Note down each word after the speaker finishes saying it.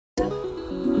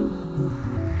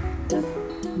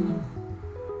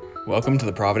Welcome to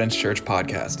the Providence Church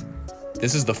podcast.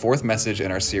 This is the fourth message in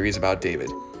our series about David.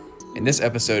 In this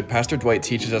episode, Pastor Dwight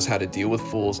teaches us how to deal with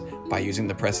fools by using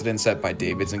the precedent set by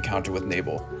David's encounter with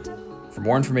Nabal. For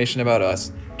more information about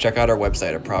us, check out our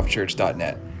website at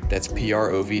provchurch.net. That's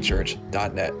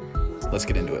provchurch.net. Let's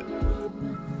get into it.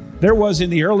 There was in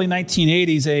the early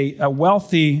 1980s a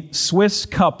wealthy Swiss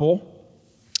couple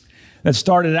that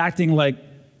started acting like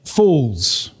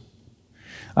fools.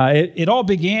 It all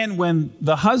began when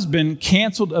the husband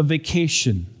canceled a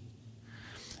vacation.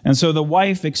 And so the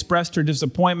wife expressed her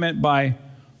disappointment by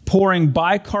pouring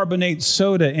bicarbonate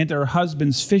soda into her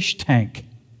husband's fish tank,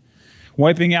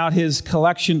 wiping out his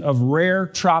collection of rare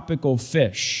tropical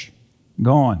fish.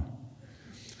 Gone.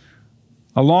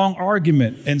 A long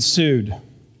argument ensued.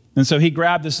 And so he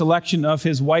grabbed a selection of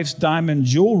his wife's diamond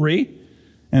jewelry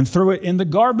and threw it in the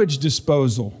garbage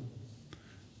disposal.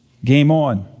 Game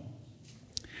on.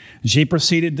 She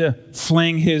proceeded to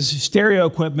fling his stereo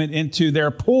equipment into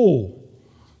their pool.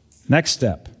 Next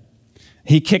step.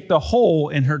 He kicked a hole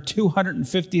in her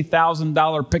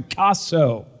 $250,000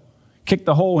 Picasso. Kicked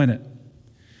the hole in it.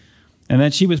 And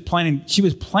then she was planning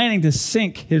to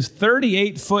sink his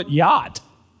 38-foot yacht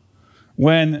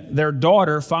when their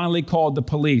daughter finally called the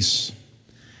police.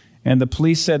 And the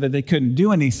police said that they couldn't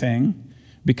do anything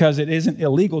because it isn't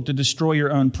illegal to destroy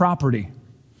your own property.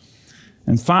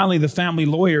 And finally, the family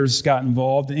lawyers got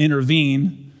involved and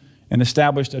intervened and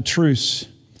established a truce.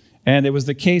 And it was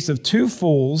the case of two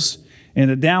fools in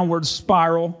a downward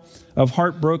spiral of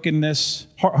hard-heartedness,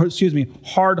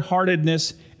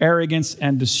 arrogance,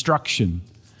 and destruction.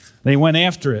 They went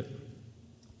after it.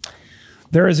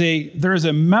 There is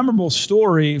a memorable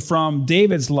story from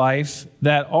David's life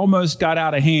that almost got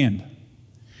out of hand.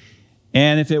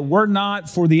 And if it were not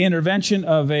for the intervention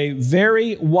of a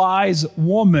very wise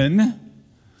woman,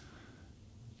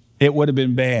 it would have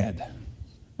been bad.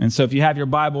 And so if you have your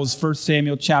Bibles, 1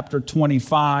 Samuel chapter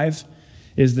 25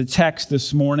 is the text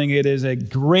this morning. It is a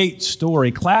great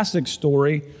story, classic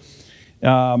story.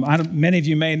 Many of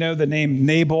you may know the name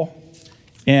Nabal,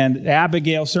 and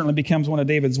Abigail certainly becomes one of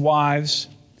David's wives.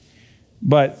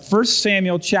 But 1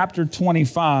 Samuel chapter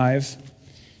 25,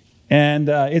 and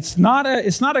it's not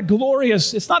a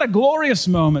glorious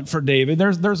moment for David.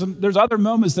 There's other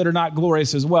moments that are not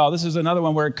glorious as well. This is another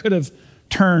one where it could have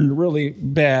turned really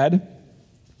bad.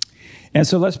 And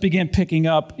so let's begin picking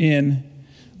up in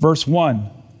verse 1.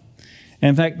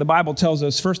 In fact, the Bible tells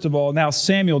us, first of all, now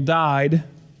Samuel died,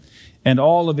 and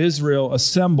all of Israel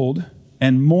assembled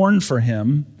and mourned for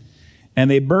him, and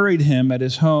they buried him at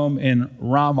his home in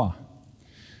Ramah.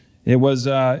 It was,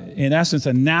 in essence,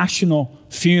 a national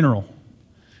funeral.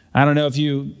 I don't know if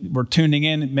you were tuning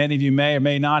in. Many of you may or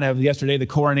may not have yesterday the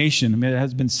coronation. I mean, it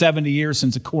has been 70 years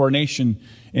since a coronation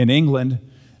in England.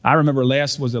 I remember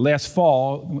last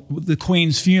fall, the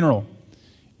Queen's funeral.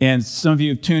 And some of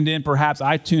you have tuned in, perhaps.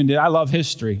 I tuned in. I love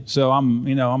history. So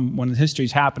when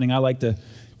history's happening, I like to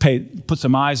put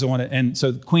some eyes on it. And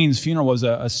so the Queen's funeral was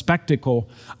a spectacle.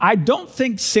 I don't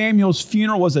think Samuel's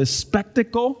funeral was a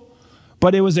spectacle,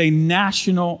 but it was a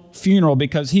national funeral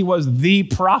because he was the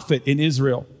prophet in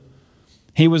Israel.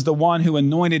 He was the one who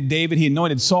anointed David. He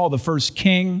anointed Saul the first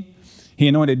king. He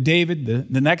anointed David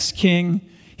the next king.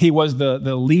 He was the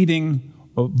leading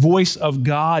voice of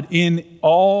God in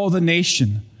all the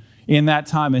nation in that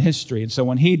time in history. And so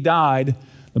when he died,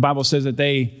 the Bible says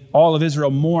that all of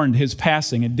Israel mourned his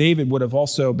passing. And David would have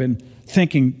also been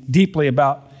thinking deeply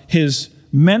about his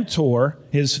mentor,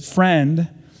 his friend,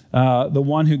 the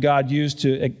one who God used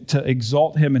to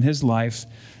exalt him in his life.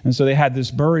 And so they had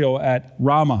this burial at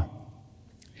Ramah.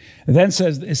 It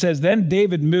says, then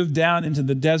David moved down into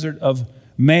the desert of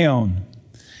Maon.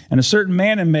 And a certain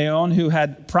man in Maon who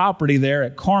had property there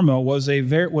at Carmel was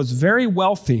very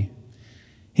wealthy.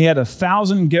 He had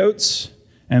 1,000 goats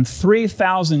and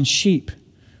 3,000 sheep,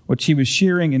 which he was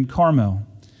shearing in Carmel.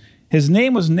 His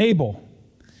name was Nabal,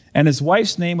 and his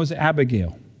wife's name was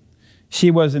Abigail.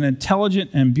 She was an intelligent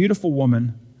and beautiful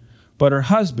woman, but her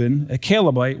husband, a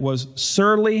Calebite, was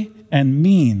surly and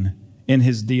mean in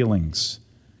his dealings.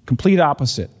 Complete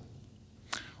opposite.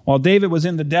 While David was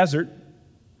in the desert,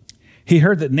 he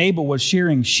heard that Nabal was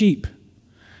shearing sheep.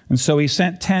 And so he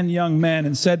sent 10 young men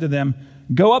and said to them,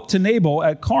 go up to Nabal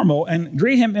at Carmel and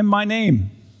greet him in my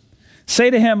name. Say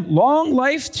to him, long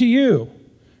life to you,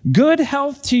 good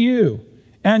health to you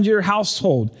and your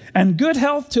household, and good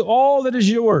health to all that is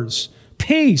yours.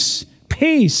 Peace,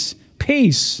 peace,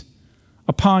 peace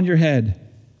upon your head.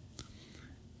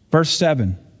 Verse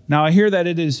 7. Now I hear that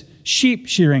it is sheep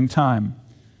shearing time.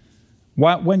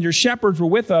 When your shepherds were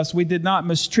with us, we did not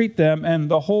mistreat them, and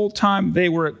the whole time they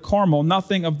were at Carmel,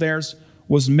 nothing of theirs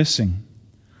was missing.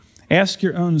 Ask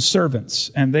your own servants,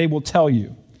 and they will tell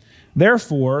you.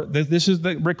 Therefore, this is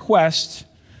the request.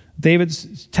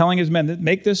 David's telling his men that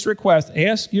make this request.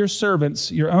 Ask your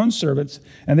servants, your own servants,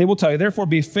 and they will tell you. Therefore,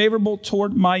 be favorable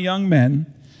toward my young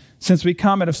men, since we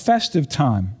come at a festive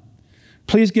time.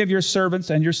 Please give your servants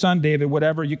and your son David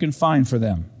whatever you can find for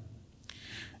them.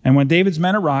 And when David's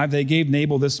men arrived, they gave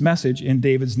Nabal this message in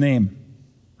David's name.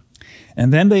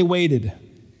 And then they waited.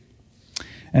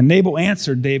 And Nabal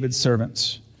answered David's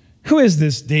servants, "Who is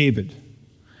this David?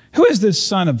 Who is this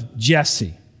son of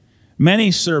Jesse?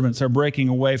 Many servants are breaking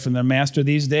away from their master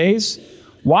these days.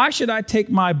 Why should I take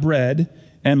my bread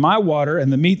and my water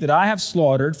and the meat that I have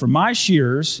slaughtered for my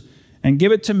shearers and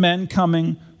give it to men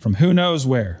coming from who knows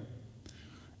where?"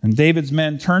 And David's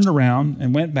men turned around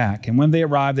and went back. And when they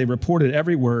arrived, they reported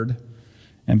every word.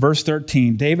 And verse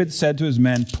 13, David said to his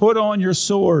men, "Put on your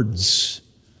swords."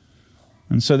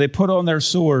 And so they put on their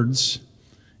swords,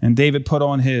 and David put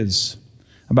on his.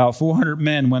 About 400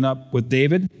 men went up with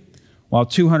David, while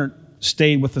 200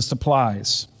 stayed with the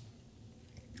supplies.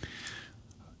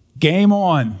 Game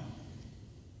on.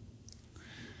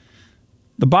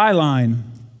 The byline.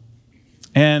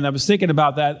 And I was thinking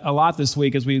about that a lot this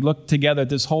week as we look together at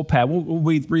this whole path. We'll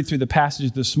read through the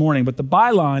passage this morning, but the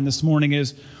byline this morning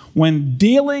is, when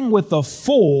dealing with a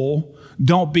fool,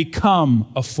 don't become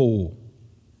a fool.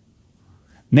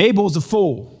 Nabal's a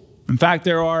fool. In fact,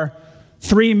 there are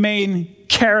three main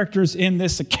characters in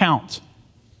this account.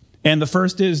 And the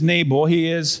first is Nabal. He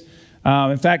is,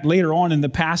 in fact, later on in the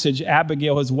passage,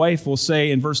 Abigail, his wife, will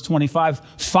say in verse 25,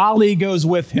 folly goes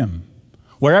with him.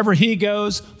 Wherever he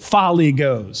goes, folly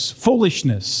goes,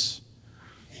 foolishness.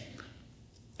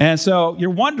 And so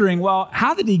you're wondering, well,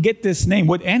 how did he get this name?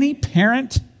 Would any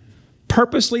parent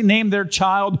purposely name their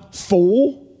child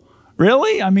fool?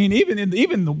 Really? I mean,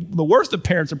 even the worst of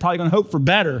parents are probably going to hope for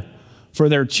better for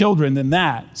their children than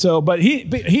that. So, but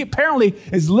he apparently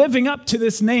is living up to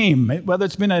this name, whether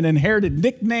it's been an inherited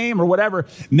nickname or whatever.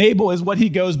 Nabal is what he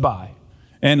goes by.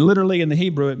 And literally in the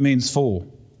Hebrew, it means fool.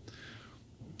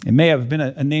 It may have been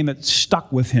a name that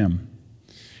stuck with him.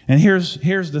 And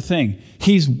here's the thing.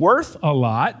 He's worth a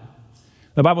lot.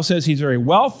 The Bible says he's very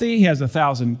wealthy. He has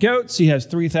 1,000 goats. He has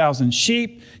 3,000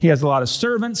 sheep. He has a lot of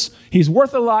servants. He's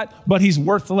worth a lot, but he's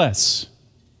worthless.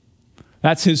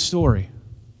 That's his story.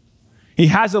 He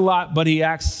has a lot, but he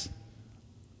acts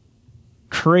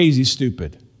crazy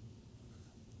stupid.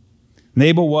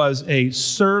 Nabal was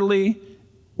surly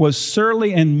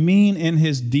and mean in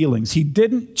his dealings. He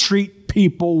didn't treat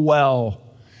people well,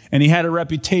 and he had a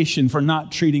reputation for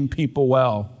not treating people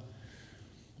well.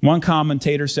 One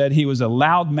commentator said he was a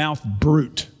loudmouth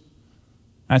brute.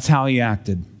 That's how he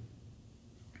acted.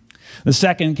 The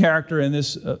second character in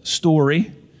this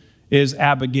story is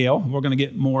Abigail. We're going to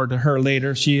get more to her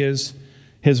later. She is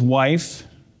his wife.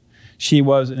 She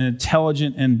was an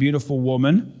intelligent and beautiful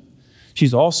woman.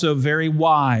 She's also very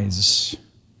wise,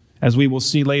 as we will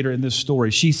see later in this story.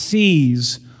 She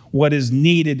sees what is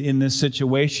needed in this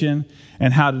situation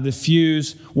and how to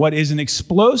diffuse what is an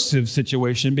explosive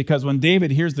situation, because when David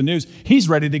hears the news, he's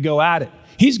ready to go at it.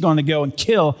 He's going to go and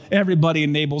kill everybody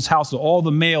in Nabal's household, all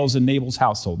the males in Nabal's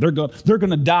household. They're going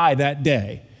to die that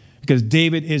day because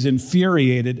David is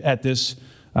infuriated at this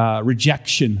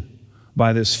rejection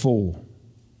by this fool.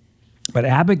 But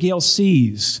Abigail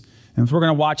sees, and we're going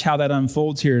to watch how that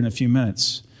unfolds here in a few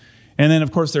minutes. And then,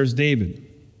 of course, there's David,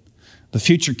 the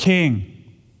future king.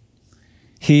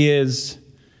 He and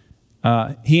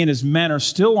his men are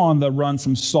still on the run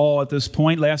from Saul at this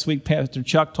point. Last week, Pastor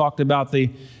Chuck talked about the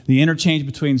interchange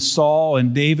between Saul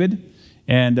and David.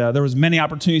 And there was many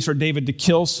opportunities for David to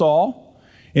kill Saul.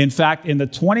 In fact, in the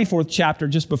 24th chapter,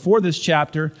 just before this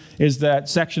chapter, is that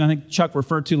section I think Chuck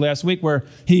referred to last week, where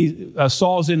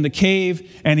Saul's in the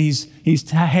cave and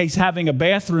he's having a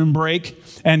bathroom break,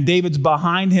 and David's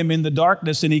behind him in the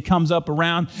darkness, and he comes up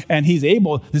around, and he's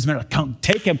able, this man, come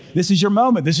take him. This is your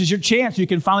moment. This is your chance. You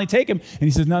can finally take him. And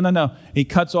he says, no. He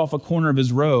cuts off a corner of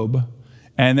his robe.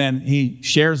 And then he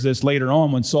shares this later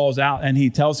on when Saul's out, and he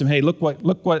tells him, hey, look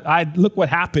what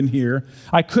happened here.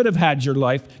 I could have had your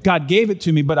life. God gave it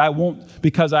to me, but I won't,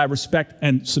 because I respect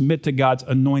and submit to God's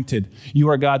anointed. You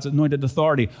are God's anointed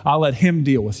authority. I'll let him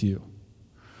deal with you.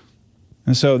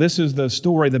 And so this is the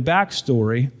story, the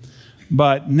backstory.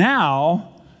 But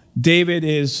now David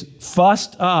is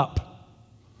fussed up.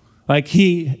 Like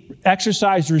he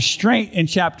exercised restraint in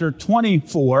chapter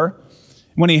 24,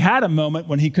 when he had a moment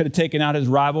when he could have taken out his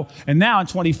rival. And now in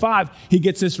 25, he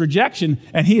gets this rejection,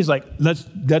 and he's like,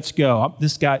 let's go.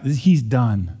 This guy, he's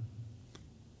done.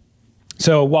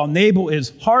 So while Nabal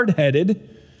is hard-headed,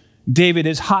 David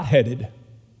is hot-headed.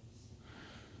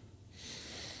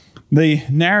 The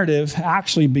narrative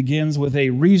actually begins with a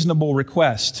reasonable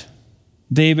request.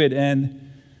 David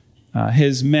and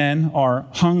his men are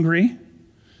hungry,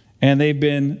 and they've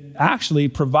been actually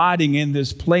providing in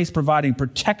this place, providing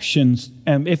protections,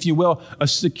 and if you will, a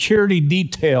security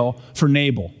detail for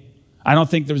Nabal. I don't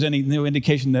think there was any new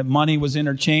indication that money was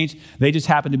interchanged. They just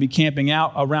happened to be camping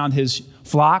out around his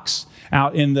flocks,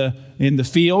 out in the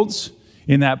fields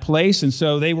in that place, and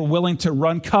so they were willing to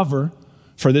run cover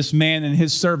for this man and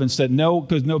his servants, that no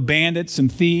bandits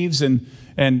and thieves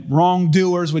and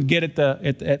wrongdoers would get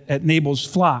at Nabal's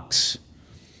flocks.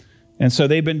 And so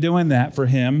they've been doing that for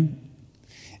him.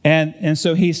 And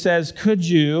so he says, could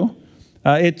you,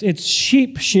 it's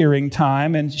sheep shearing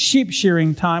time, and sheep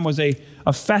shearing time was a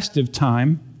festive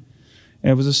time.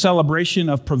 It was a celebration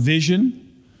of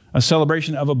provision, a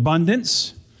celebration of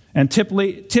abundance. And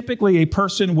typically a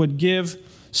person would give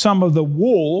some of the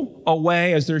wool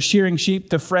away as they're shearing sheep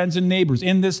to friends and neighbors.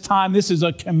 In this time, this is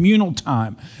a communal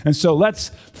time. And so let's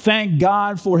thank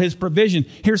God for his provision.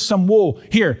 Here's some wool.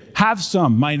 Here, have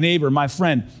some, my neighbor, my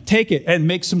friend. Take it and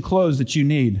make some clothes that you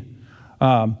need.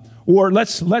 Or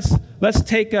let's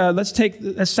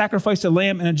sacrifice a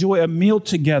lamb and enjoy a meal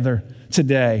together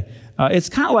today. It's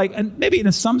kind of like, and maybe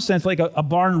in some sense, like a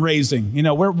barn raising. You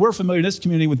know, we're familiar in this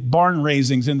community with barn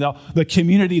raisings, and the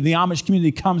community, the Amish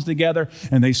community comes together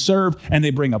and they serve and they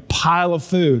bring a pile of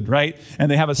food, right? And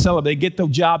they have a celebration. They get the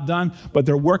job done, but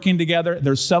they're working together,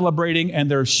 they're celebrating, and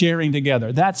they're sharing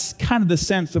together. That's kind of the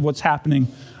sense of what's happening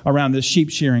around this sheep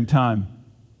shearing time.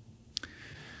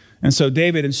 And so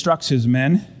David instructs his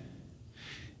men,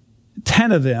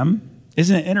 10 of them.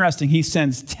 Isn't it interesting? He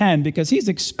sends 10 because he's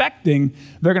expecting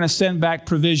they're going to send back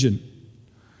provision.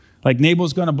 Like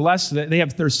Nabal's going to bless.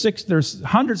 There's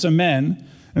hundreds of men,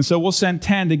 and so we'll send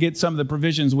 10 to get some of the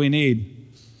provisions we need.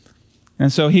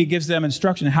 And so he gives them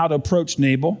instruction how to approach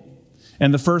Nabal.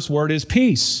 And the first word is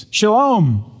peace.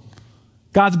 Shalom.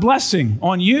 God's blessing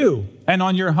on you and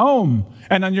on your home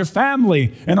and on your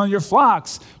family and on your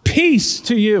flocks. Peace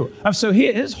to you. And so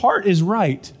his heart is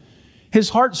right.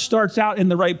 His heart starts out in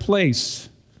the right place.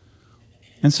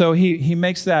 And so he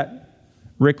makes that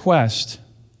request.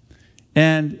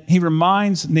 And he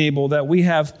reminds Nabal that we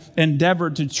have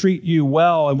endeavored to treat you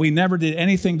well, and we never did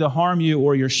anything to harm you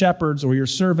or your shepherds or your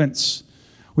servants.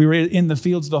 We were in the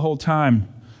fields the whole time,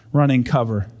 running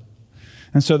cover.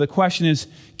 And so the question is,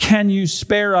 can you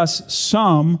spare us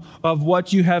some of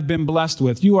what you have been blessed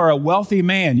with? You are a wealthy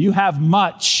man. You have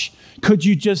much. Could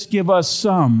you just give us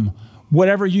some?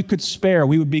 Whatever you could spare,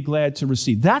 we would be glad to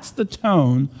receive. That's the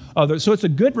tone of it. So it's a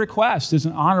good request. It's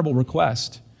an honorable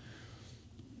request.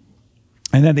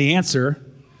 And then the answer,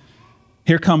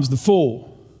 here comes the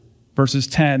fool, verses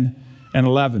 10 and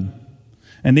 11.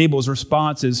 And Nabal's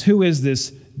response is, who is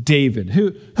this David?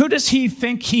 Who does he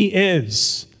think he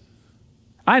is?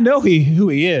 I know who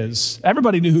he is.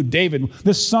 Everybody knew who David,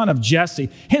 the son of Jesse.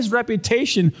 His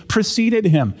reputation preceded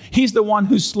him. He's the one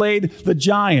who slayed the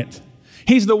giant.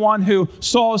 He's the one who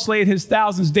Saul slayed his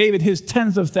thousands, David his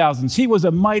tens of thousands. He was a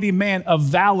mighty man of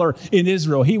valor in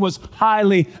Israel. He was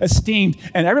highly esteemed.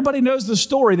 And everybody knows the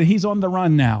story that he's on the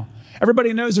run now.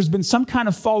 Everybody knows there's been some kind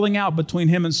of falling out between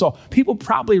him and Saul. People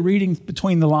probably reading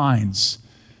between the lines.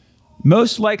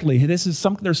 Most likely, there's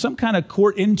some kind of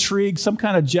court intrigue, some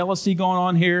kind of jealousy going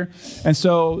on here. And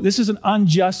so this is an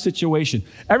unjust situation.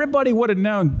 Everybody would have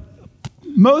known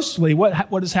mostly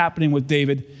what is happening with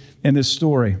David in this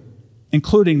story,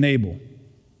 including Nabal.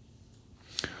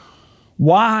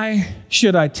 Why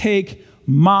should I take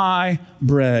my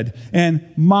bread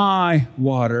and my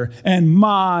water and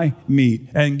my meat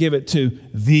and give it to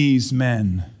these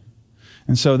men?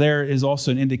 And so there is also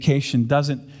an indication,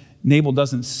 Nabal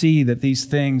doesn't see that these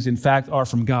things, in fact, are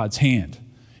from God's hand.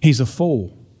 He's a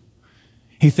fool.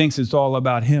 He thinks it's all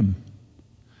about him.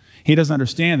 He doesn't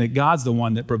understand that God's the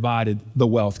one that provided the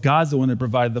wealth. God's the one that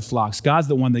provided the flocks. God's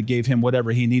the one that gave him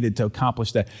whatever he needed to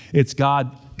accomplish that. It's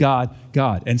God, God,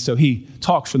 God. And so he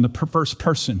talks from the first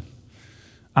person.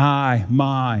 I,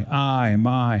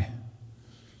 my.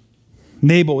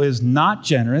 Nabal is not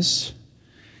generous.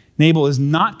 Nabal is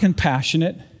not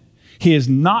compassionate. He is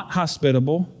not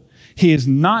hospitable. He is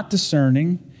not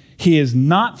discerning. He is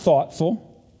not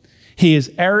thoughtful. He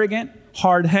is arrogant,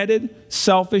 hard-headed,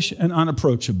 selfish, and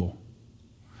unapproachable.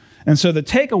 And so the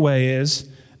takeaway is,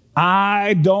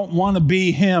 I don't want to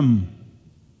be him.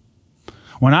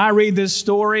 When I read this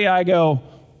story, I go,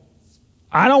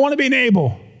 I don't want to be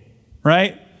Nabal,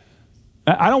 right?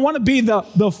 I don't want to be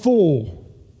the fool.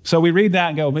 So we read that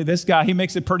and go, this guy, he's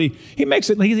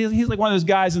like one of those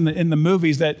guys in the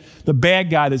movies, that the bad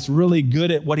guy that's really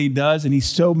good at what he does, and he's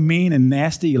so mean and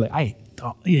nasty, you're like,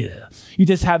 oh, yeah. You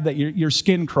just have that, your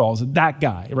skin crawls. That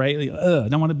guy, right? Like, I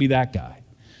don't want to be that guy.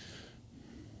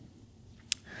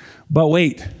 But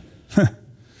wait,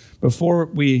 before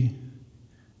we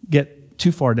get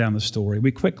too far down the story,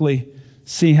 we quickly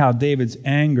see how David's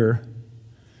anger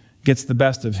gets the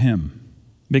best of him.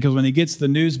 Because when he gets the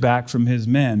news back from his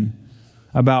men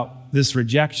about this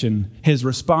rejection, his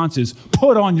response is,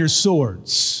 put on your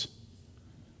swords.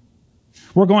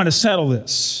 We're going to settle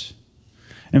this.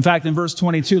 In fact, in verse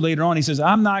 22 later on, he says,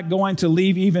 I'm not going to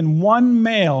leave even one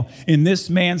male in this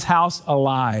man's house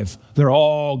alive. They're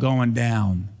all going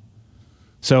down.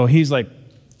 So he's like,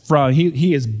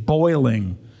 he is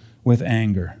boiling with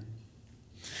anger.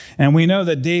 And we know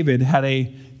that David had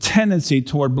a tendency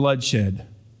toward bloodshed.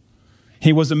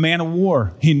 He was a man of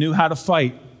war. He knew how to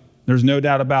fight. There's no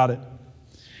doubt about it.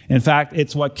 In fact,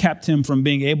 it's what kept him from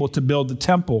being able to build the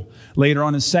temple. Later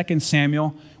on in 2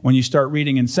 Samuel, when you start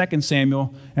reading in 2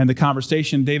 Samuel and the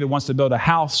conversation, David wants to build a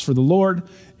house for the Lord,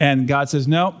 and God says,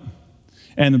 no.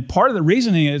 And part of the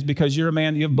reasoning is because you're a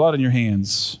man, you have blood on your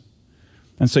hands.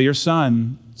 And so your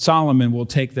son, Solomon, will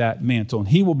take that mantle, and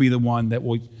he will be the one that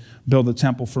will build the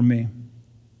temple for me.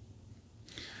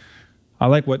 I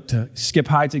like what Skip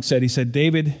Heitzig said. He said,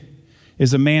 David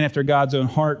is a man after God's own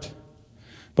heart,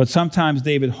 but sometimes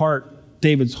David's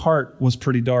heart was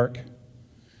pretty dark.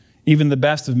 Even the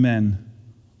best of men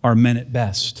are men at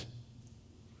best,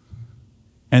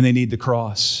 and they need the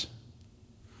cross.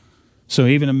 So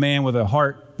even a man with a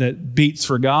heart that beats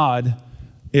for God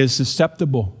is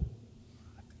susceptible.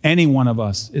 Any one of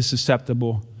us is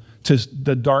susceptible to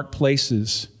the dark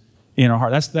places in our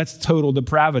heart. That's total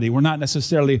depravity. We're not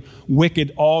necessarily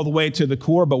wicked all the way to the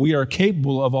core, but we are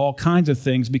capable of all kinds of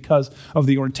things because of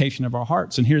the orientation of our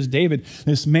hearts. And here's David,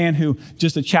 this man who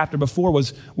just a chapter before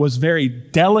was very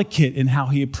delicate in how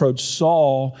he approached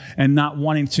Saul and not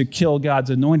wanting to kill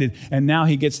God's anointed. And now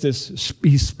he gets this,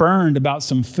 he's spurned about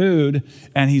some food,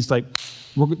 and he's like,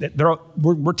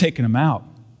 we're taking him out.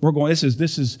 We're going,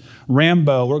 this is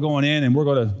Rambo. We're going in and we're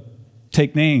going to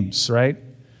take names, right?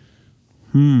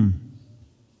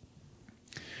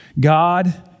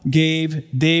 God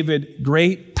gave David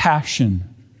great passion.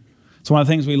 It's one of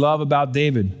the things we love about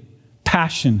David.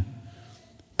 Passion.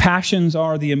 Passions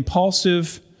are the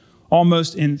impulsive,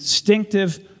 almost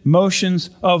instinctive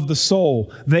motions of the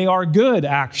soul. They are good,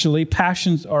 actually.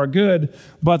 Passions are good,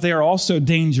 but they are also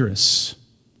dangerous.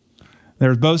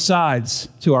 There's both sides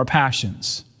to our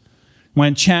passions.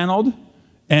 When channeled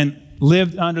and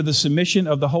lived under the submission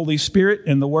of the Holy Spirit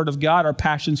and the Word of God, our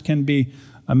passions can be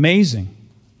amazing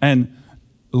and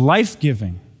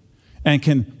life-giving and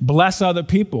can bless other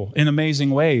people in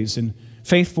amazing ways and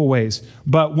faithful ways.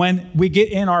 But when we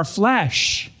get in our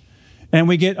flesh and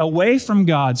we get away from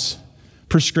God's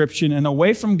prescription and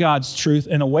away from God's truth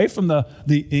and away from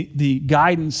the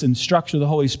guidance and structure of the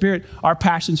Holy Spirit, our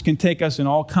passions can take us in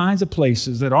all kinds of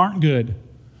places that aren't good.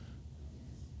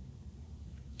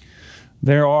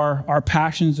 Our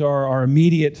passions are our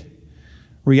immediate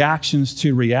reactions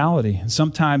to reality.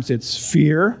 Sometimes it's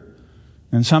fear,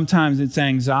 and sometimes it's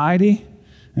anxiety,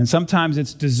 and sometimes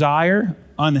it's desire,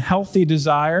 unhealthy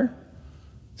desire.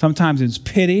 Sometimes it's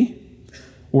pity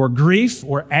or grief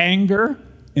or anger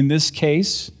in this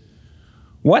case.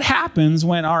 What happens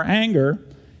when our anger,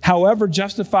 however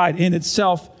justified in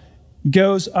itself,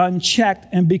 goes unchecked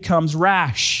and becomes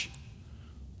rash?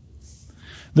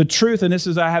 The truth, and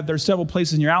there's several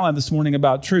places in your outline this morning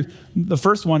about truth. The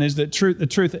first one is that the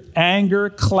truth, anger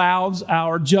clouds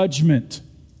our judgment.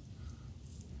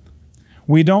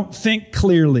 We don't think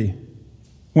clearly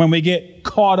when we get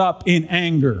caught up in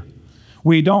anger.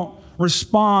 We don't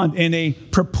respond in a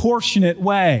proportionate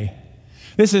way.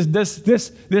 This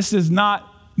is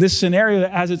not this scenario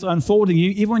as it's unfolding.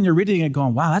 Even when you're reading it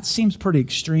going, wow, that seems pretty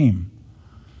extreme.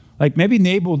 Like maybe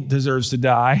Nabal deserves to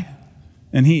die.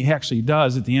 And he actually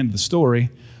does at the end of the story,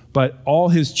 but all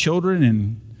his children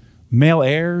and male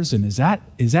heirs, and is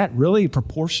that really a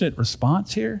proportionate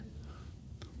response here?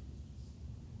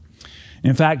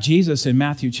 In fact, Jesus in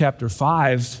Matthew chapter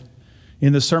 5,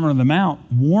 in the Sermon on the Mount,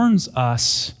 warns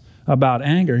us about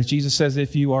anger. Jesus says,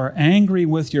 if you are angry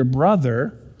with your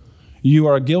brother, you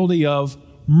are guilty of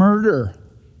murder.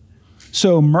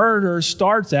 So murder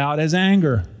starts out as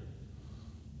anger.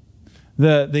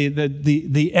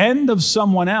 The end of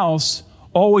someone else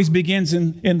always begins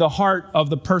in the heart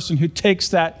of the person who takes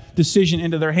that decision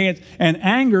into their hands. And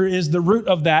anger is the root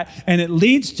of that, and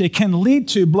it can lead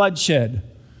to bloodshed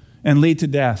and lead to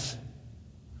death.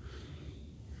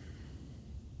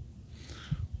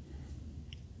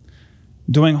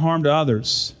 Doing harm to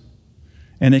others,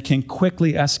 and it can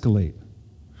quickly escalate.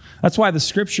 That's why the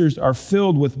scriptures are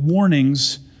filled with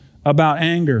warnings about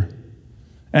anger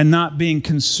and not being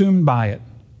consumed by it.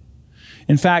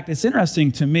 In fact, it's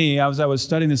interesting to me, as I was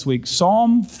studying this week,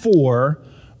 Psalm 4,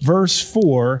 verse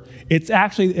 4,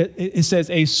 it says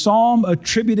a psalm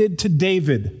attributed to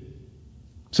David.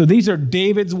 So these are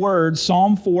David's words,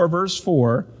 Psalm 4, verse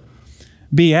 4.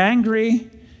 Be angry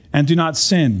and do not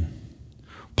sin.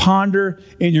 Ponder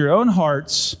in your own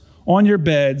hearts, on your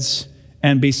beds,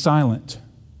 and be silent.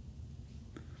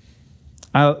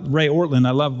 Ray Ortlund,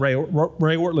 I love Ray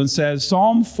Ortlund says,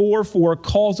 Psalm 4:4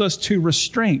 calls us to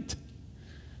restraint.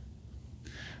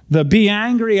 The be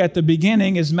angry at the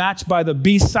beginning is matched by the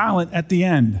be silent at the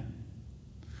end,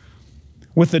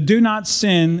 with the do not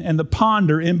sin and the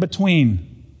ponder in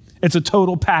between. It's a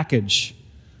total package.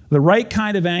 The right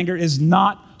kind of anger is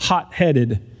not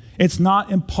hot-headed. It's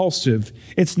not impulsive.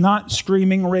 It's not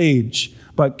screaming rage,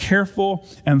 but careful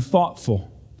and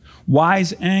thoughtful.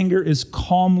 Wise anger is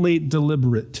calmly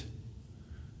deliberate.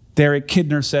 Derek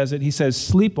Kidner says it. He says,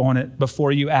 sleep on it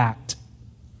before you act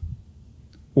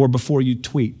or before you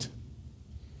tweet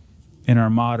in our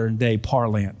modern day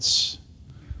parlance.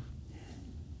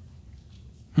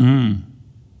 Do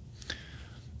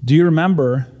you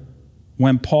remember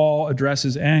when Paul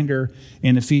addresses anger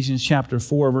in Ephesians chapter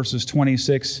 4, verses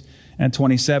 26 and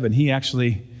 27? He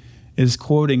actually is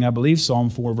quoting, I believe, Psalm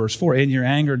 4, verse 4. In your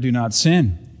anger, do not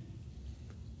sin.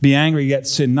 Be angry, yet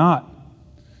sin not.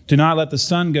 Do not let the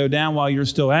sun go down while you're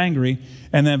still angry.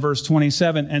 And then verse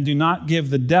 27, and do not give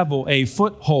the devil a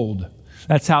foothold.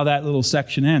 That's how that little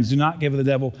section ends. Do not give the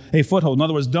devil a foothold. In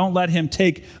other words, don't let him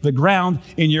take the ground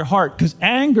in your heart, because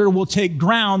anger will take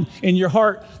ground in your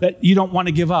heart that you don't want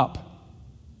to give up.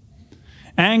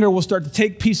 Anger will start to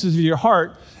take pieces of your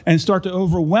heart and start to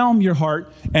overwhelm your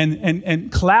heart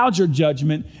and cloud your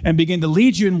judgment and begin to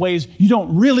lead you in ways you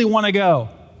don't really want to go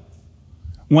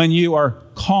when you are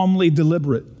calmly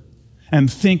deliberate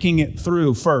and thinking it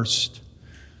through first.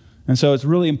 And so it's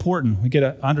really important. We get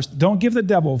to understand. Don't give the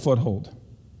devil a foothold.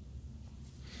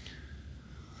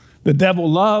 The devil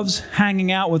loves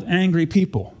hanging out with angry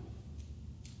people.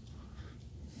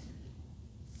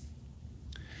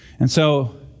 And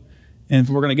so, and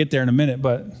we're going to get there in a minute,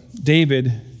 but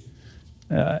David,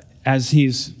 as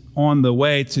he's on the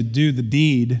way to do the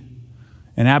deed,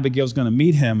 and Abigail's going to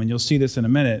meet him, and you'll see this in a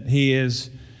minute,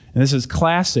 and this is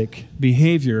classic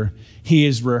behavior, he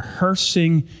is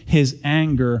rehearsing his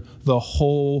anger the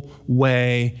whole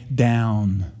way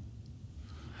down.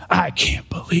 I can't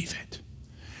believe it.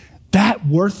 That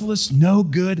worthless, no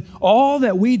good, all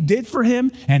that we did for him,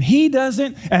 and he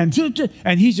doesn't, and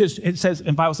he's just, it says, and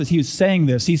the Bible says he was saying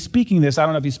this, he's speaking this, I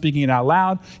don't know if he's speaking it out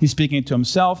loud, he's speaking it to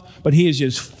himself, but he is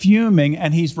just fuming,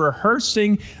 and he's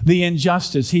rehearsing the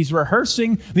injustice, he's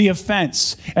rehearsing the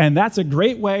offense, and that's a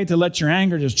great way to let your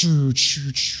anger just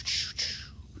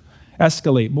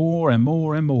escalate more and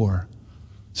more and more.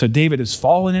 So David has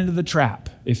fallen into the trap,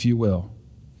 if you will.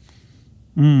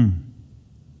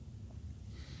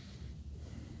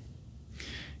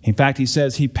 In fact, he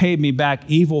says, he paid me back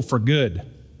evil for good.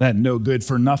 That no good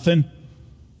for nothing.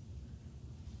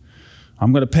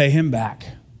 I'm going to pay him back.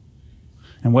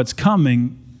 And what's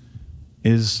coming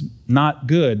is not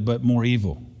good, but more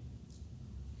evil.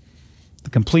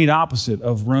 The complete opposite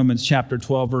of Romans chapter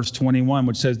 12, verse 21,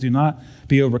 which says, do not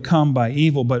be overcome by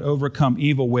evil, but overcome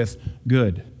evil with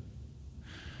good.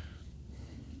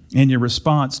 In your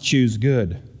response, choose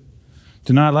good.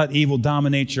 Do not let evil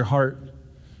dominate your heart,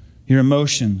 your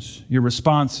emotions, your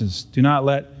responses. Do not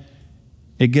let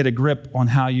it get a grip on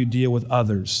how you deal with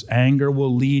others. Anger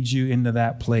will lead you into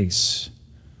that place.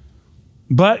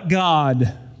 But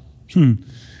God,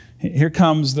 here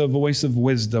comes the voice of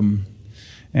wisdom.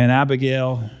 And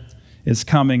Abigail is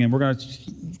coming, and we're going to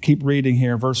keep reading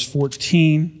here. Verse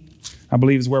 14, I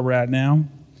believe, is where we're at now.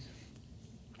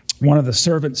 One of the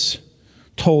servants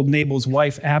told Nabal's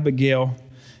wife, Abigail,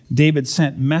 David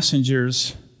sent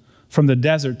messengers from the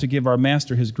desert to give our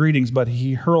master his greetings, but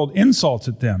he hurled insults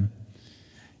at them.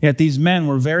 Yet these men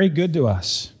were very good to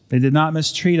us. They did not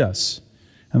mistreat us.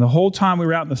 And the whole time we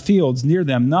were out in the fields near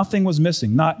them, nothing was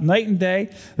missing. Not night and day,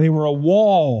 they were a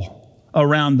wall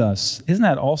around us. Isn't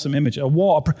that an awesome image? A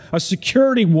wall, a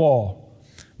security wall.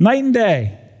 Night and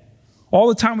day. All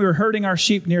the time we were herding our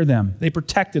sheep near them. They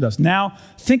protected us. Now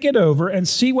think it over and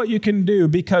see what you can do,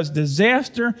 because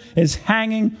disaster is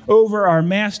hanging over our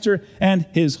master and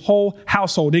his whole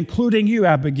household, including you,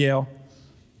 Abigail.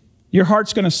 Your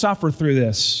heart's going to suffer through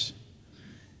this.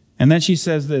 And then she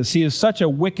says this, he is such a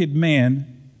wicked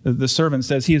man, the servant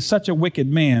says, he is such a wicked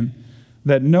man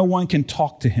that no one can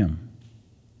talk to him.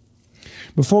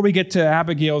 Before we get to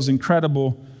Abigail's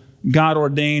incredible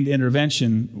God-ordained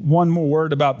intervention, one more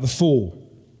word about the fool.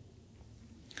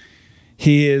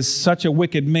 He is such a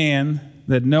wicked man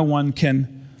that no one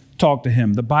can talk to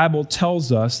him. The Bible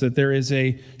tells us that there is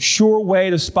a sure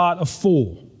way to spot a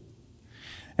fool,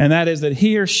 and that is that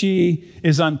he or she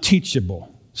is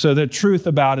unteachable. So the truth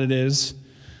about it is,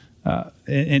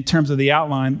 in terms of the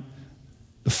outline,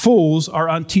 the fools are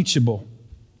unteachable.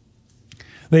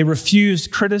 They refuse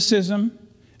criticism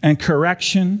and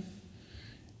correction,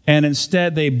 and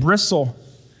instead they bristle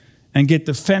and get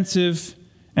defensive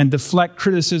and deflect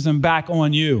criticism back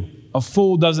on you. A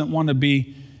fool doesn't want to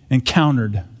be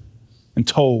encountered and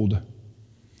told.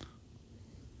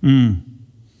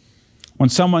 When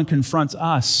someone confronts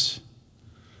us,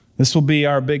 this will be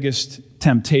our biggest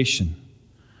temptation,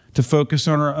 to focus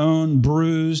on our own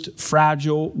bruised,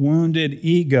 fragile, wounded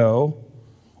ego,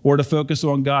 or to focus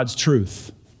on God's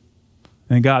truth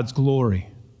and God's glory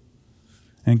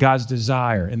and God's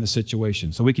desire in the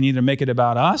situation. So we can either make it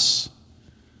about us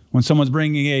when someone's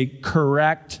bringing a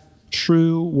correct,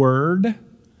 true word,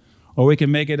 or we can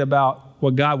make it about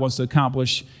what God wants to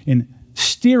accomplish in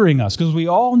steering us, because we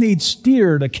all need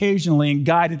steered occasionally and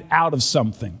guided out of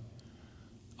something.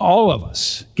 All of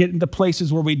us get into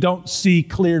places where we don't see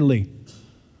clearly,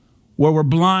 where we're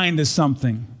blind to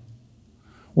something,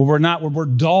 where we're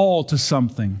dull to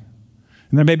something.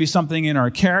 And there may be something in our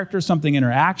character, something in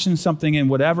our actions, something in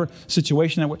whatever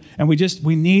situation and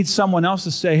we need someone else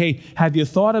to say, hey, have you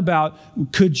thought about,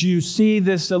 could you see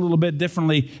this a little bit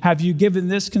differently? Have you given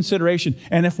this consideration?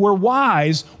 And if we're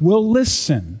wise, we'll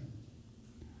listen.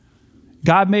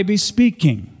 God may be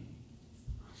speaking.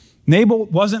 Nabal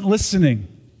wasn't listening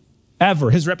ever.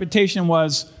 His reputation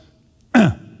was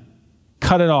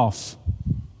cut it off,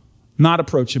 not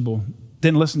approachable,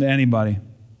 didn't listen to anybody.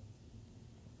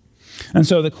 And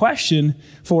so the question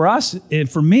for us, and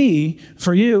for me,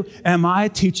 for you, am I a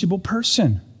teachable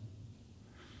person?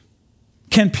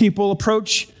 Can people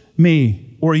approach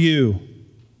me or you?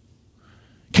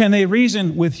 Can they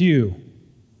reason with you?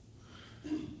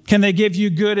 Can they give you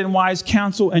good and wise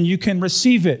counsel and you can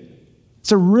receive it?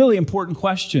 It's a really important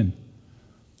question.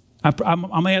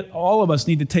 All of us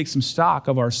need to take some stock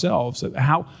of ourselves.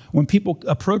 How, when people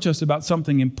approach us about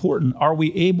something important, are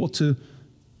we able to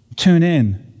tune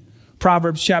in?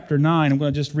 Proverbs chapter 9, I'm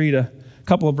going to just read a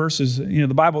couple of verses.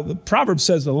 The Proverbs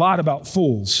says a lot about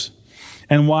fools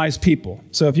and wise people.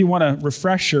 So if you want a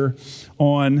refresher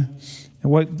on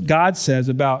what God says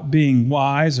about being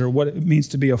wise or what it means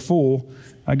to be a fool,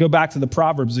 I go back to the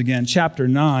Proverbs again, chapter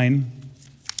 9,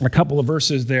 a couple of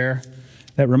verses there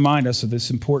that remind us of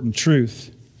this important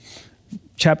truth.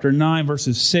 Chapter 9,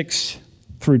 verses 6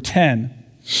 through 10.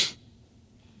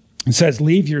 It says,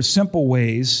 leave your simple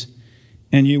ways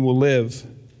and you will live.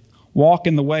 Walk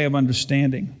in the way of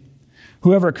understanding.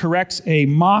 Whoever corrects a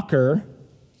mocker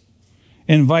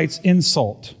invites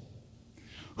insult.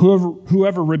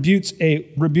 Whoever rebukes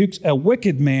a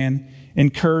wicked man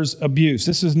incurs abuse.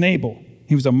 This is Nabal.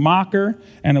 He was a mocker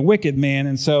and a wicked man,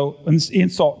 and so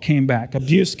insult came back,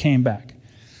 abuse came back.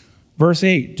 Verse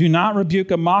 8, do not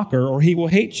rebuke a mocker or he will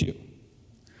hate you.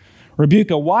 Rebuke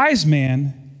a wise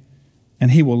man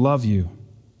and he will love you.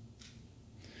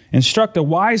 Instruct a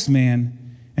wise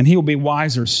man, and he will be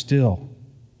wiser still.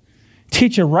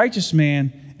 Teach a righteous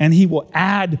man, and he will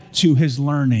add to his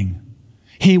learning.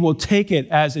 He will take it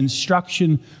as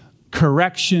instruction,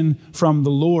 correction from the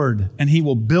Lord, and he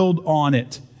will build on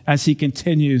it as he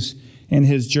continues in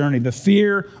his journey. The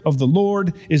fear of the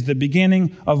Lord is the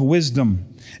beginning of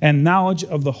wisdom, and knowledge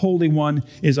of the Holy One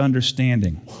is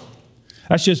understanding.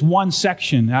 That's just one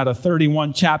section out of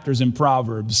 31 chapters in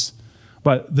Proverbs.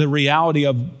 But the reality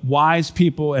of wise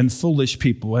people and foolish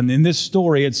people. And in this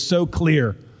story, it's so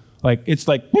clear. It's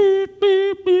like, beep,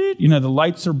 beep, beep. The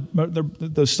lights are,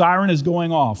 the siren is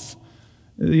going off.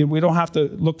 We don't have to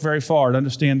look very far to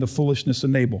understand the foolishness of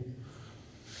Nabal.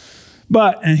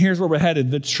 And here's where we're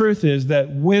headed. The truth is that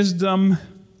wisdom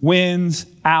wins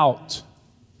out.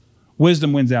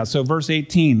 Wisdom wins out. So verse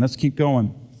 18, let's keep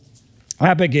going.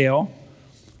 Abigail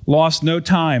lost no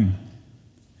time.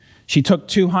 She took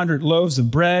 200 loaves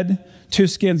of bread, 2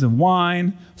 skins of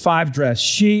wine, 5 dressed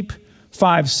sheep,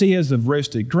 5 seahs of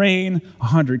roasted grain,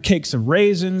 100 cakes of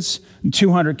raisins, and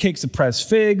 200 cakes of pressed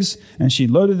figs, and she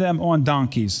loaded them on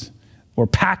donkeys, or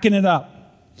packing it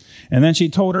up. And then she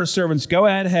told her servants, go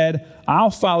ahead, I'll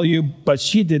follow you. But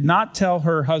she did not tell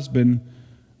her husband,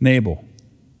 Nabal.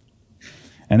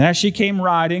 And as she came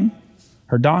riding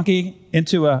her donkey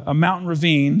into a mountain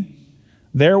ravine,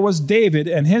 there was David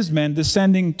and his men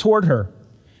descending toward her,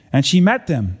 and she met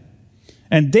them.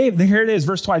 And David, here it is,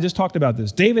 verse 2, I just talked about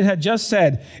this. David had just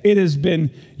said, it has been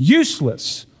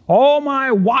useless, all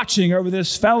my watching over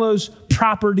this fellow's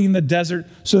property in the desert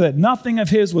so that nothing of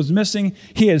his was missing.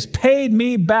 He has paid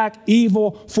me back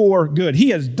evil for good. He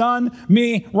has done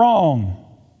me wrong.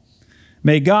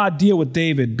 May God deal with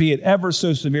David, be it ever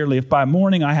so severely, if by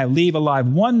morning I leave alive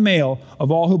one male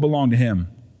of all who belong to him.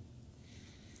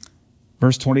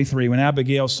 Verse 23, when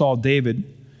Abigail saw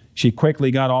David, she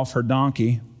quickly got off her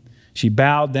donkey. She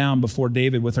bowed down before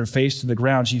David with her face to the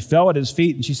ground. She fell at his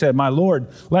feet and she said, "My Lord,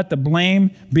 let the blame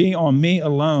be on me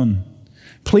alone.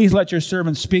 Please let your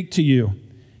servant speak to you.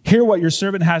 Hear what your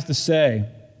servant has to say.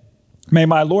 May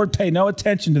my Lord pay no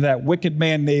attention to that wicked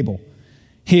man Nabal.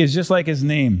 He is just like his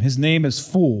name. His name is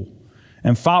Fool,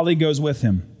 and folly goes with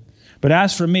him. But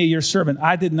as for me, your servant,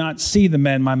 I did not see the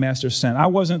men my master sent. I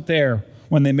wasn't there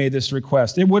when they made this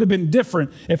request. It would have been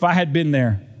different if I had been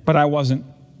there, but I wasn't.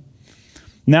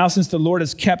 Now, since the Lord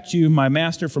has kept you, my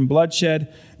master, from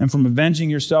bloodshed and from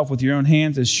avenging yourself with your own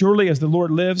hands, as surely as the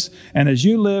Lord lives and as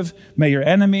you live, may your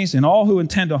enemies and all who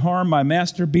intend to harm my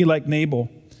master be like Nabal.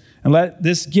 And let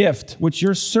this gift, which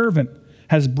your servant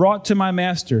has brought to my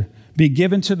master, be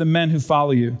given to the men who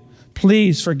follow you.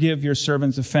 Please forgive your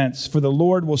servant's offense, for the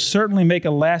Lord will certainly make a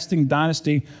lasting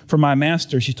dynasty for my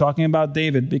master." She's talking about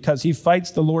David, because he fights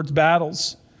the Lord's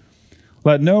battles.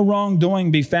 "Let no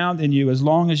wrongdoing be found in you as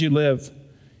long as you live.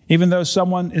 Even though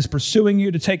someone is pursuing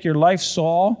you to take your life,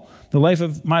 Saul, the life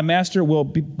of my master will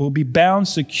be bound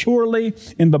securely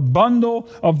in the bundle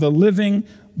of the living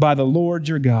by the Lord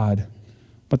your God.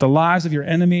 But the lives of your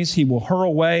enemies he will hurl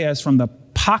away as from the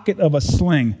pocket of a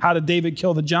sling." How did David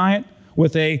kill the giant?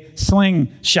 With a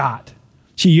slingshot.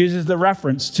 She uses the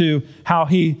reference to how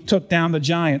he took down the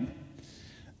giant.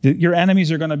 Your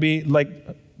enemies are going to be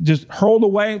just hurled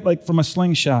away like from a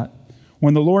slingshot.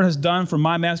 "When the Lord has done for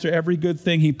my master every good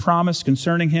thing he promised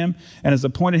concerning him and has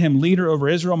appointed him leader over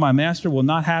Israel, my master will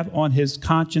not have on his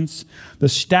conscience the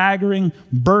staggering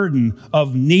burden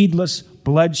of needless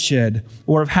bloodshed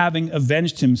or of having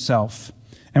avenged himself.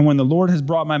 And when the Lord has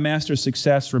brought my master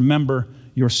success, remember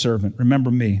your servant."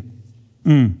 Remember me.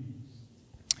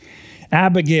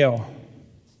 Abigail,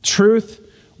 truth,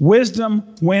 wisdom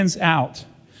wins out.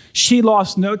 She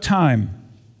lost no time.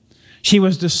 She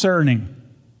was discerning.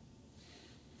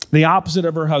 The opposite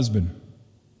of her husband.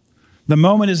 The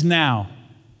moment is now.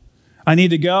 I need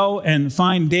to go and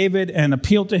find David and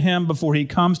appeal to him before he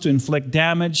comes to inflict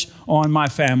damage on my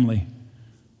family.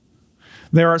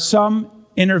 There are some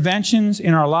interventions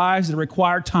in our lives that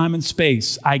require time and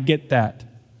space. I get that.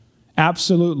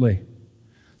 Absolutely.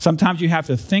 Sometimes you have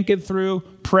to think it through,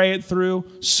 pray it through,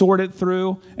 sort it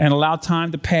through, and allow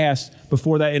time to pass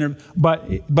before that.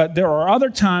 But there are other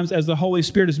times, as the Holy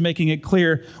Spirit is making it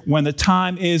clear, when the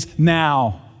time is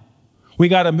now. We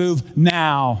got to move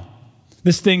now.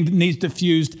 This thing needs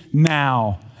diffused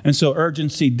now. And so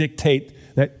urgency dictate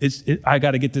that I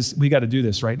got to get this. We got to do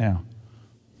this right now.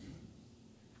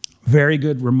 Very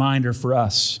good reminder for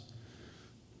us.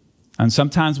 And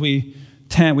sometimes we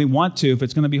want to, if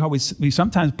it's going to be hard, we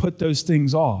sometimes put those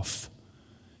things off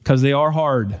because they are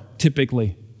hard,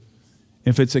 typically.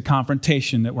 If it's a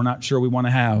confrontation that we're not sure we want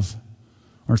to have,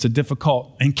 or it's a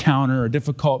difficult encounter, or a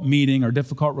difficult meeting, or a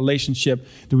difficult relationship,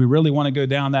 do we really want to go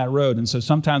down that road? And so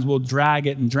sometimes we'll drag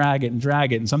it and drag it and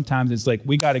drag it, and sometimes it's like,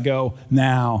 we got to go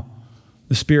now.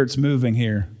 The Spirit's moving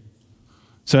here.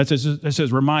 So that's just a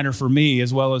reminder for me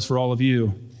as well as for all of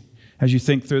you as you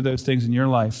think through those things in your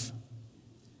life.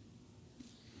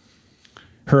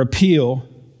 Her appeal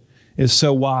is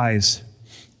so wise.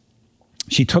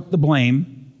 She took the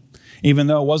blame, even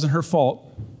though it wasn't her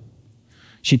fault.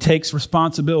 She takes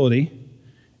responsibility,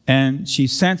 and she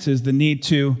senses the need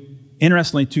to,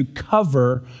 interestingly, to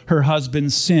cover her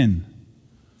husband's sin.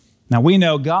 Now, we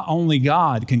know only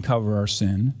God can cover our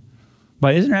sin,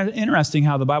 but isn't it interesting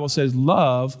how the Bible says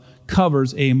love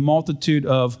covers a multitude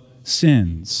of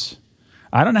sins?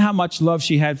 I don't know how much love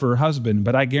she had for her husband,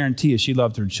 but I guarantee you she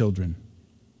loved her children.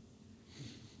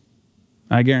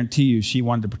 I guarantee you she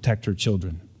wanted to protect her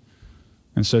children.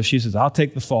 And so she says, I'll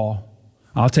take the fall.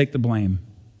 I'll take the blame.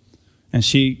 And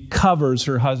she covers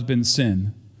her husband's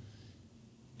sin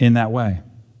in that way.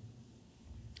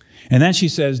 And then she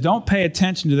says, don't pay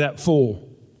attention to that fool.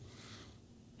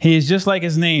 He is just like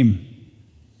his name.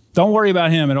 Don't worry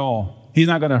about him at all. He's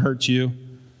not going to hurt you.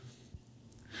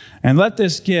 And let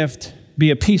this gift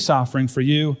be a peace offering for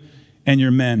you and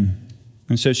your men.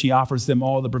 And so she offers them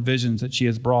all the provisions that she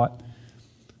has brought.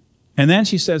 And then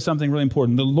she says something really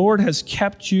important. The Lord has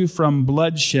kept you from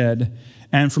bloodshed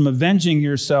and from avenging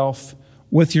yourself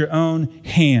with your own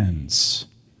hands.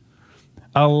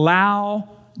 Allow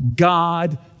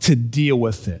God to deal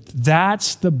with it.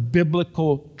 That's the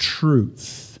biblical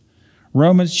truth.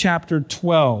 Romans chapter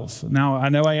 12. Now, I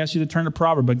know I asked you to turn to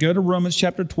Proverbs, but go to Romans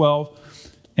chapter 12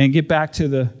 and get back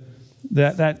to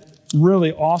that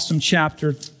really awesome chapter.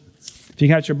 If you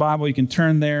got your Bible, you can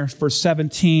turn there, verse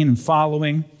 17 and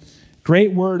following.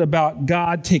 Great word about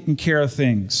God taking care of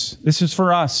things. This is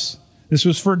for us. This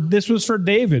was for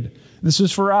David. This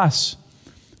is for us.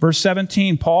 Verse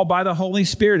 17, Paul, by the Holy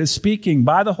Spirit, is speaking.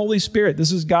 By the Holy Spirit,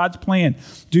 this is God's plan.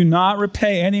 Do not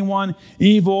repay anyone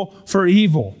evil for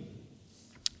evil.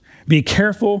 Be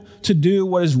careful to do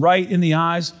what is right in the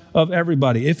eyes of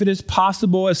everybody. If it is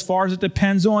possible, as far as it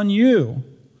depends on you,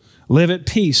 live at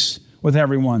peace with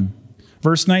everyone.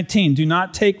 Verse 19, do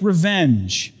not take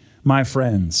revenge, my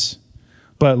friends,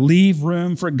 but leave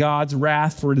room for God's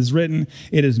wrath, for it is written,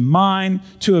 it is mine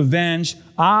to avenge.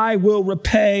 I will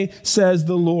repay, says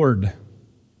the Lord.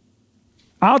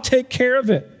 I'll take care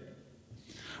of it.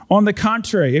 On the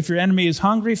contrary, if your enemy is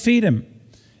hungry, feed him.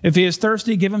 If he is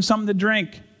thirsty, give him something to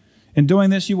drink. In doing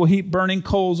this, you will heap burning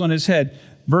coals on his head.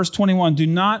 Verse 21, do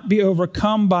not be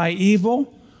overcome by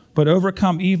evil, but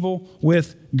overcome evil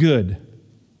with good.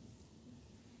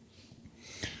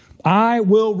 I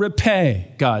will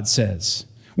repay, God says.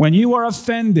 When you are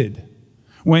offended,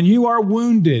 when you are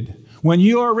wounded, when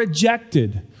you are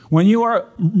rejected, when you are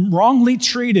wrongly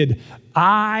treated,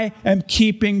 I am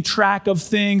keeping track of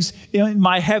things in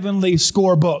my heavenly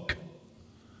scorebook.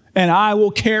 And I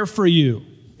will care for you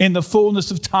in the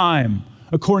fullness of time,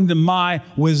 according to my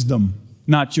wisdom,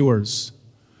 not yours.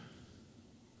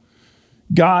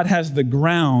 God has the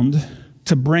ground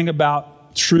to bring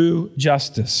about true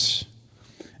justice.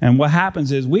 And what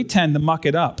happens is we tend to muck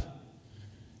it up.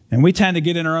 And we tend to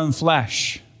get in our own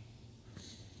flesh.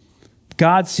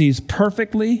 God sees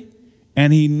perfectly,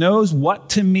 and he knows what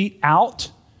to mete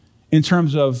out in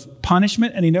terms of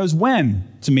punishment, and he knows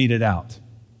when to mete it out.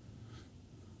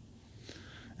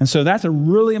 And so that's a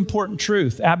really important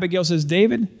truth. Abigail says,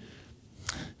 David,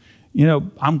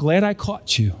 I'm glad I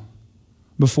caught you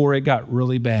before it got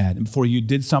really bad and before you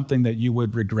did something that you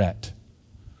would regret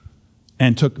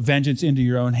and took vengeance into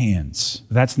your own hands.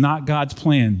 That's not God's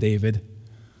plan, David.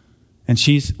 And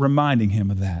she's reminding him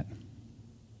of that.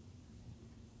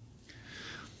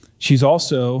 She's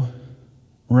also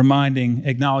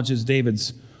acknowledges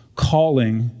David's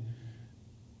calling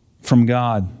from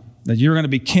God, that you're going to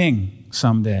be king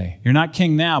someday. You're not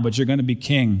king now, but you're going to be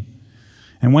king.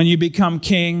 And when you become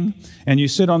king and you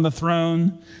sit on the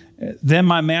throne, then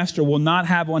my master will not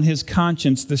have on his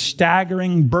conscience the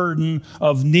staggering burden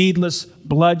of needless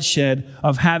bloodshed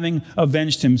of having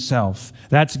avenged himself.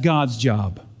 That's God's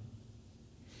job.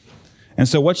 And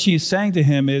so what she's saying to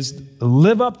him is,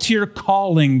 live up to your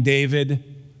calling, David.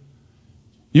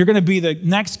 You're going to be the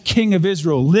next king of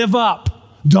Israel. Live up.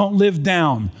 Don't live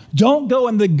down. Don't go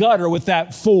in the gutter with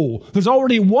that fool. There's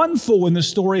already one fool in the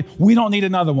story. We don't need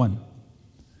another one.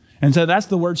 And so that's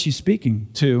the word she's speaking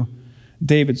to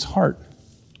David's heart.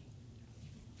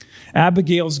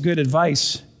 Abigail's good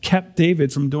advice kept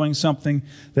David from doing something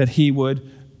that he would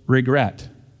regret.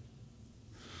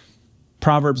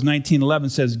 Proverbs 19:11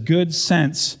 says, good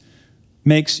sense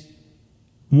makes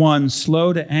one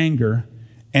slow to anger,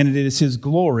 and it is his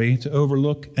glory to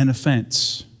overlook an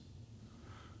offense.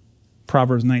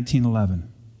 Proverbs 19:11.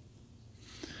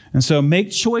 And so make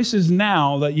choices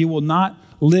now that you will not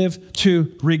live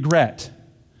to regret.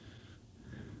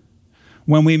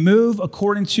 When we move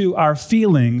according to our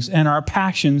feelings and our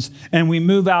passions, and we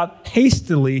move out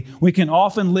hastily, we can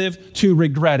often live to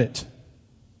regret it.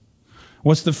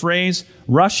 What's the phrase?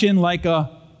 Rush in like a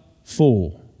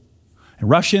fool.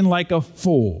 Rush in like a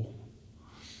fool.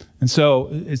 And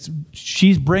so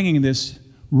she's bringing this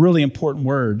really important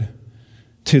word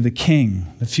to the king,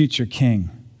 the future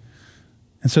king.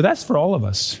 And so that's for all of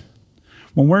us.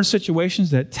 When we're in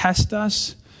situations that test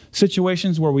us,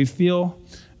 situations where we feel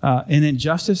an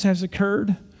injustice has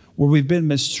occurred, where we've been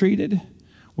mistreated,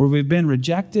 where we've been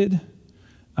rejected,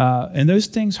 and those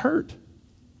things hurt.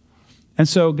 And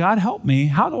so, God help me.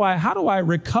 How do I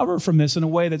recover from this in a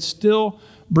way that still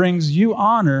brings you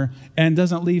honor and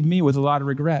doesn't leave me with a lot of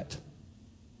regret?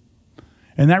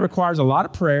 And that requires a lot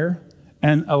of prayer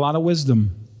and a lot of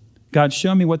wisdom. God,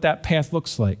 show me what that path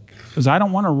looks like, because I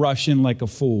don't want to rush in like a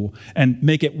fool and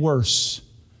make it worse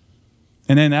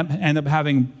and then end up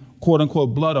having quote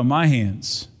unquote blood on my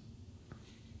hands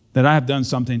that I have done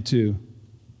something to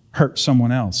hurt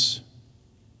someone else.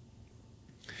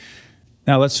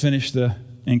 Now let's finish the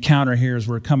encounter here as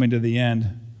we're coming to the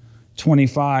end.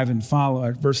 25 and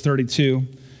follow, verse 32.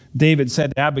 David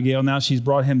said to Abigail, now she's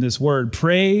brought him this word,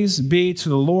 praise be to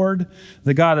the Lord,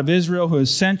 the God of Israel, who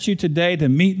has sent you today to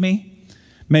meet me.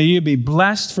 May you be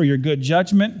blessed for your good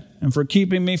judgment and for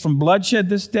keeping me from bloodshed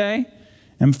this day.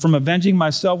 and from avenging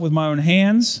myself with my own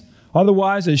hands.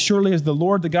 Otherwise, as surely as the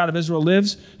Lord, the God of Israel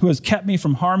lives, who has kept me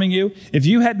from harming you, if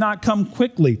you had not come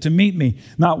quickly to meet me,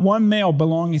 not one male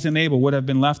belonging to Nabal would have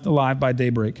been left alive by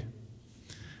daybreak."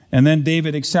 And then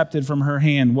David accepted from her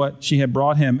hand what she had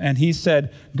brought him, and he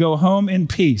said, "Go home in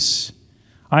peace.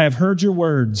 I have heard your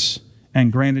words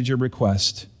and granted your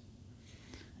request."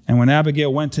 And when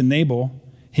Abigail went to Nabal,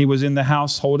 he was in the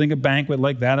house holding a banquet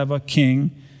like that of a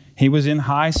king. He was in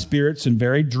high spirits and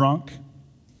very drunk.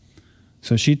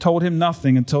 So she told him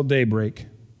nothing until daybreak.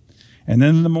 And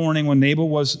then in the morning, when Nabal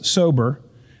was sober,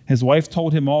 his wife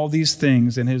told him all these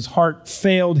things, and his heart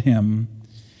failed him,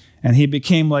 and he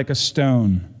became like a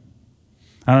stone.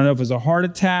 I don't know if it was a heart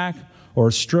attack or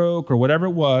a stroke or whatever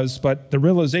it was, but the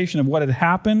realization of what had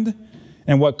happened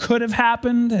and what could have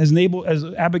happened, as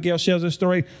Abigail shares her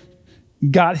story,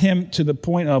 got him to the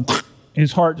point of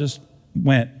his heart just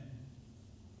went.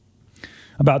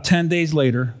 About 10 days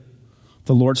later,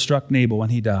 the Lord struck Nabal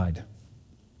and he died.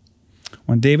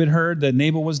 When David heard that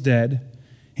Nabal was dead,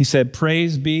 he said,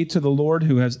 "Praise be to the Lord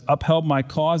who has upheld my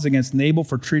cause against Nabal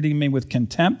for treating me with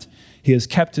contempt. He has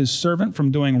kept his servant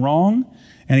from doing wrong,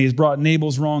 and he has brought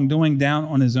Nabal's wrongdoing down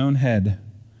on his own head."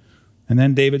 And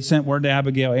then David sent word to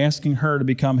Abigail asking her to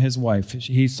become his wife.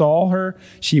 He saw her.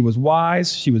 She was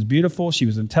wise. She was beautiful. She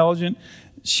was intelligent.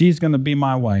 She's going to be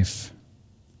my wife.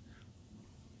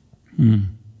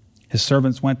 His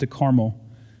servants went to Carmel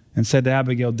and said to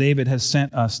Abigail, "David has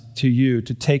sent us to you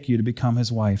to take you to become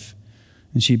his wife."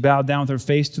 And she bowed down with her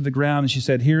face to the ground, and she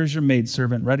said, "Here is your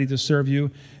maidservant, ready to serve you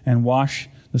and wash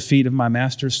the feet of my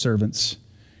master's servants."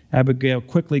 Abigail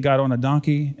quickly got on a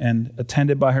donkey and,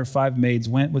 attended by her 5 maids,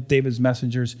 went with David's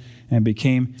messengers and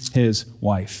became his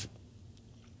wife.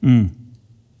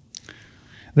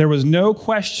 There was no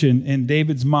question in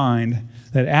David's mind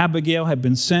that Abigail had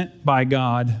been sent by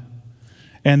God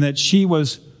and that she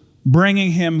was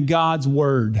bringing him God's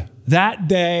word. That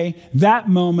day, that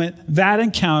moment, that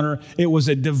encounter, it was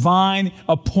a divine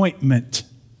appointment.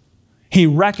 He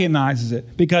recognizes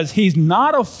it because he's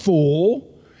not a fool,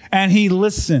 and he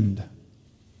listened.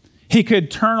 He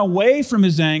could turn away from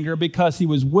his anger because he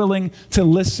was willing to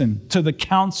listen to the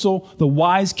counsel, the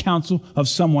wise counsel of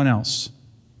someone else.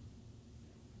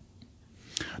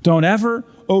 Don't ever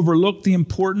overlook the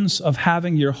importance of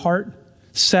having your heart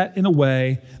set in a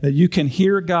way that you can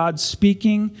hear God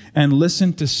speaking and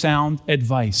listen to sound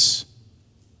advice.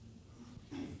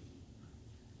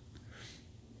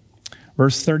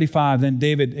 Verse 35, then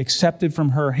David accepted from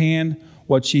her hand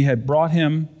what she had brought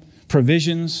him,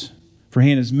 provisions for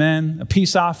he and his men, a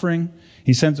peace offering.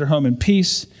 He sends her home in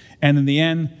peace. And in the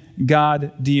end,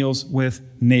 God deals with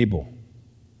Nabal.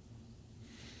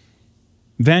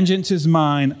 "Vengeance is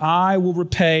mine. I will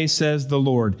repay, says the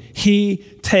Lord." He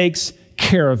takes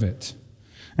care of it.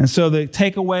 And so the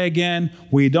takeaway again,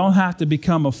 we don't have to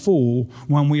become a fool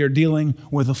when we are dealing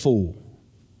with a fool.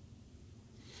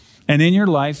 And in your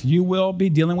life, you will be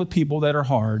dealing with people that are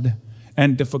hard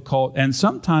and difficult and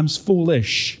sometimes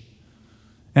foolish.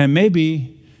 And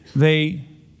maybe they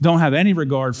don't have any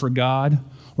regard for God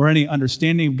or any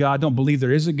understanding of God, don't believe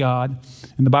there is a God.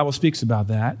 And the Bible speaks about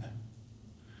that.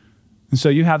 And so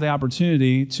you have the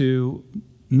opportunity to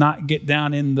not get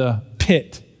down in the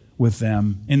pit with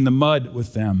them, in the mud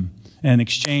with them, and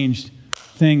exchange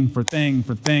thing for thing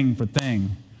for thing for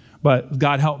thing. But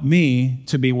God, help me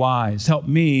to be wise. Help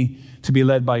me to be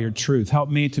led by your truth. Help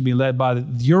me to be led by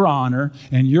your honor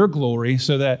and your glory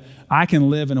so that I can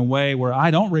live in a way where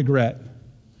I don't regret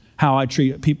how I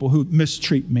treat people who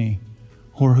mistreat me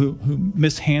or who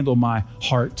mishandle my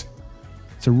heart.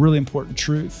 It's a really important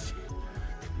truth.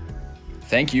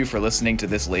 Thank you for listening to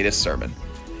this latest sermon.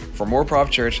 For more Prov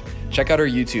Church, check out our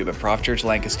YouTube at Prov Church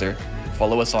Lancaster,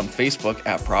 follow us on Facebook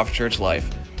at Prov Church Life,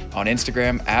 on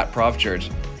Instagram at Prov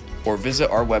Church, or visit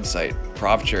our website,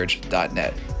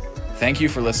 provchurch.net. Thank you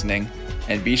for listening,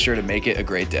 and be sure to make it a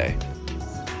great day.